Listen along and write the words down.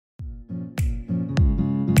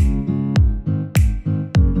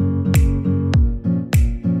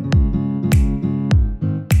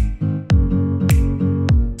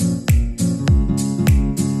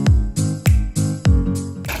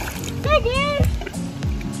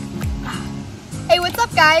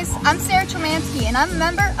up, guys? I'm Sarah Tromansky, and I'm a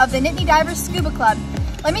member of the Nittany Divers Scuba Club.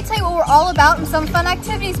 Let me tell you what we're all about and some fun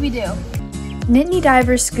activities we do. Nittany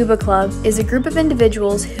Divers Scuba Club is a group of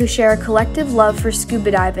individuals who share a collective love for scuba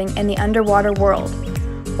diving and the underwater world.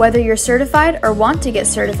 Whether you're certified or want to get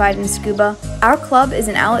certified in scuba, our club is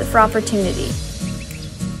an outlet for opportunity.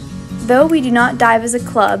 Though we do not dive as a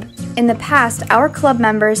club, in the past our club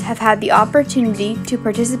members have had the opportunity to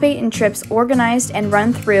participate in trips organized and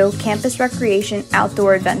run through campus recreation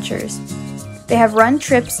outdoor adventures. They have run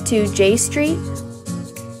trips to J Street,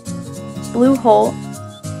 Blue Hole,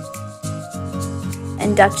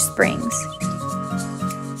 and Dutch Springs.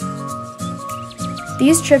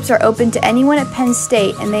 These trips are open to anyone at Penn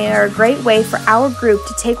State, and they are a great way for our group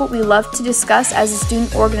to take what we love to discuss as a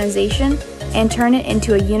student organization and turn it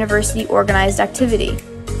into a university organized activity.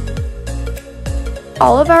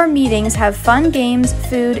 All of our meetings have fun games,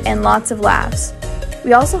 food, and lots of laughs.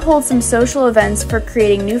 We also hold some social events for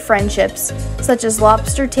creating new friendships, such as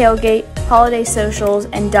lobster tailgate, holiday socials,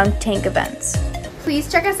 and dunk tank events.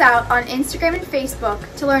 Please check us out on Instagram and Facebook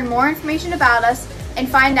to learn more information about us and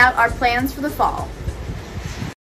find out our plans for the fall.